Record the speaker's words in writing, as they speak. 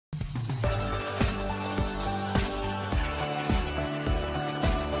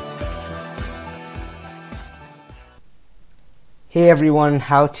Hey everyone,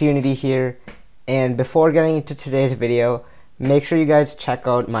 How to Unity here, and before getting into today's video, make sure you guys check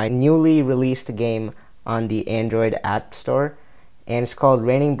out my newly released game on the Android App Store, and it's called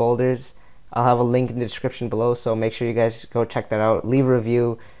Raining Boulders. I'll have a link in the description below, so make sure you guys go check that out, leave a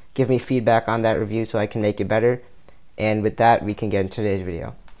review, give me feedback on that review so I can make it better, and with that we can get into today's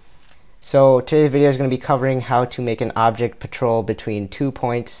video. So today's video is going to be covering how to make an object patrol between 2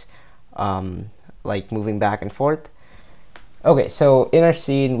 points, like moving back and forth. Okay, so in our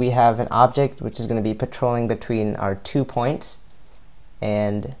scene we have an object which is going to be patrolling between our 2 points,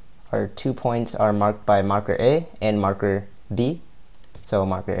 and our 2 points are marked by marker A and marker B. So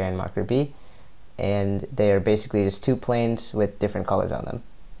marker A and marker B, and they are basically just 2 planes with different colors on them.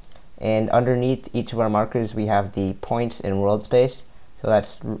 And underneath each of our markers we have the points in world space, so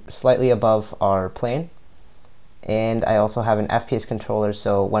that's slightly above our plane. And I also have an FPS controller,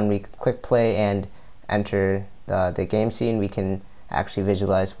 so when we click play and enter the game scene, we can actually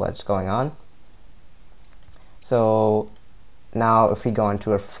visualize what's going on. So now if we go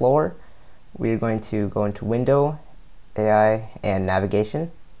into our floor, we're going to go into Window, AI, and Navigation.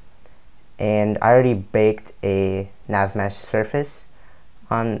 And I already baked a navmesh surface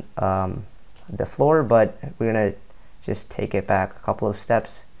on the floor, but we're going to just take it back a couple of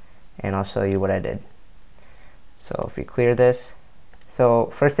steps and I'll show you what I did. So if we clear this, so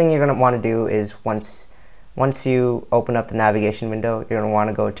first thing you're going to want to do is once you open up the navigation window, you're going to want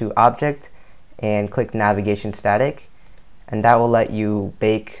to go to Object and click Navigation Static, and that will let you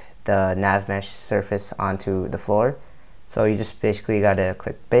bake the navmesh surface onto the floor. So you just basically got to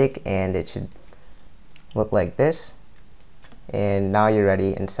click Bake and it should look like this, and now you're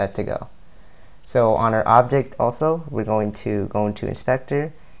ready and set to go. So on our object also, we're going to go into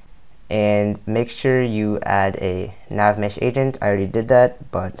Inspector and make sure you add a navmesh agent. I already did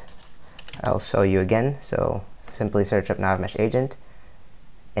that, but I'll show you again. So simply search up navmesh agent,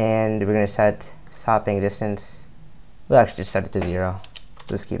 and we're going to set stopping distance. We'll actually just set it to 0.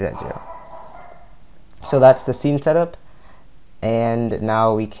 Let's keep it at 0. So that's the scene setup, and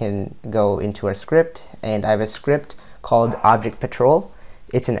now we can go into our script, and I have a script called Object Patrol.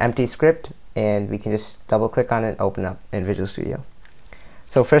 It's an empty script, and we can just double click on it and open up in Visual Studio.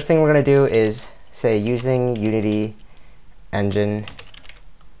 So first thing we're going to do is say using Unity engine.ai,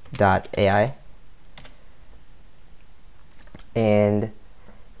 and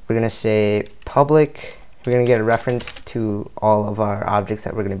we're going to say public. We're going to get a reference to all of our objects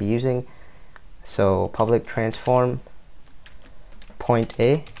that we're going to be using. So public transform point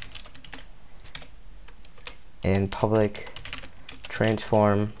A and public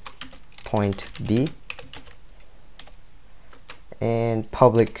transform point B and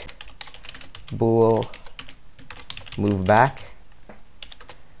public bool move back,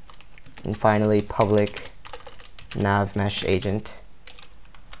 and finally public navmesh agent,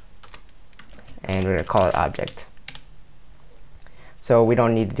 and we're going to call it object. So we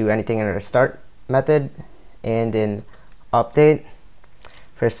don't need to do anything in our start method. And in update,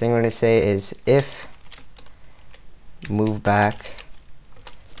 first thing we're going to say is if move back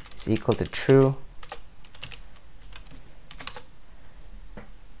is equal to true,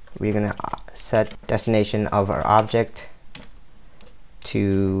 we're going to set destination of our object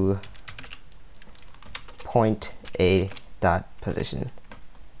to point A dot position.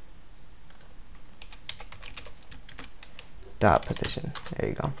 There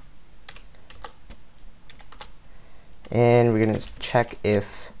you go. And we're going to check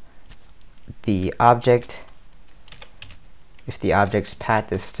if the object's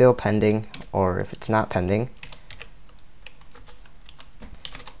path is still pending or if it's not pending,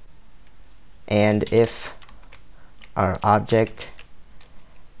 and if our object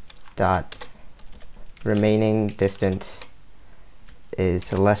dot remaining distance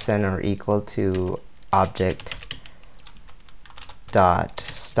is less than or equal to object dot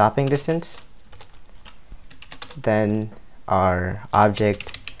stopping distance, then our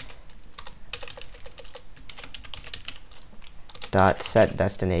object dot set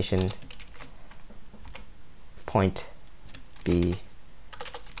destination point B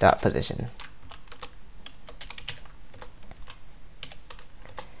dot position.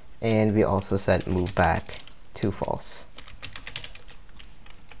 And we also set move back to false.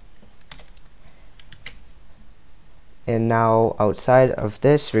 And now outside of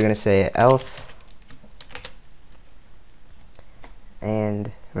this, we're going to say else,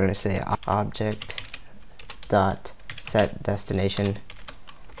 and we're going to say object dot set destination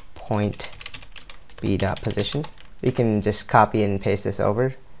point B dot position. We can just copy and paste this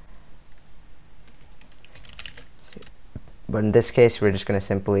over, but in this case we're just going to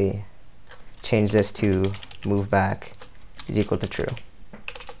simply change this to move back is equal to true.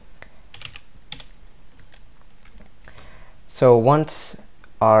 So once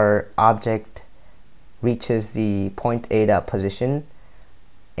our object reaches the point A dot position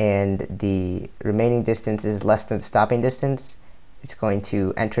and the remaining distance is less than the stopping distance, it's going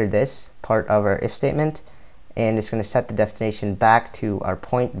to enter this part of our if statement, and it's going to set the destination back to our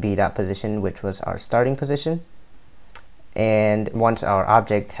point B dot position, which was our starting position. And once our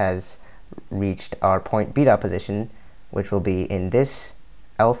object has reached our point B dot position, which will be in this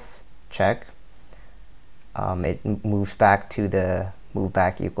else check, it moves back to the move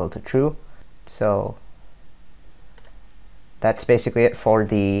back equal to true. So that's basically it for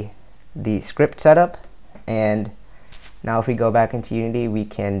the script setup. And now if we go back into Unity, we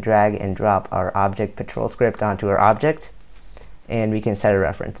can drag and drop our object patrol script onto our object, and we can set our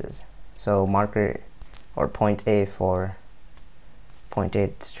references. So marker or point A for point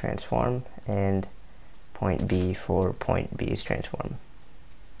A's transform, and point B for point B's transform,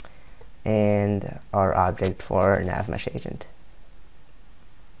 and our object for our navmesh agent.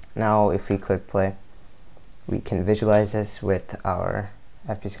 Now if we click play, we can visualize this with our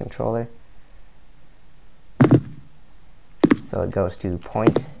FPS controller. So it goes to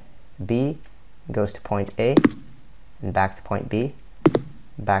point B, goes to point A, and back to point B,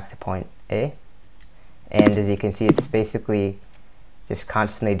 back to point A. And as you can see, it's basically just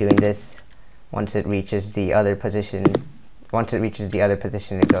constantly doing this. Once it reaches the other position,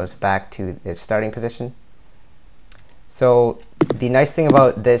 it goes back to its starting position. So the nice thing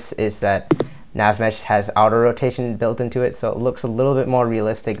about this is that navmesh has auto rotation built into it, so it looks a little bit more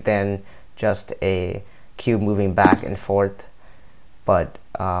realistic than just a cube moving back and forth. But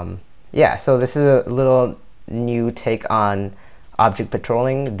yeah, so this is a little new take on object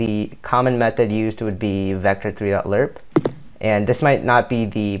patrolling. The common method used would be vector3.lerp, and this might not be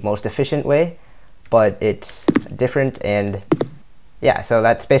the most efficient way, but it's different. And yeah, so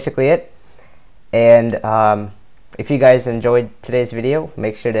that's basically it. And if you guys enjoyed today's video,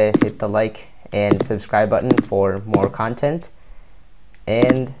 make sure to hit the like and subscribe button for more content,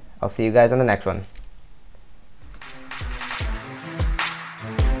 and I'll see you guys on the next one.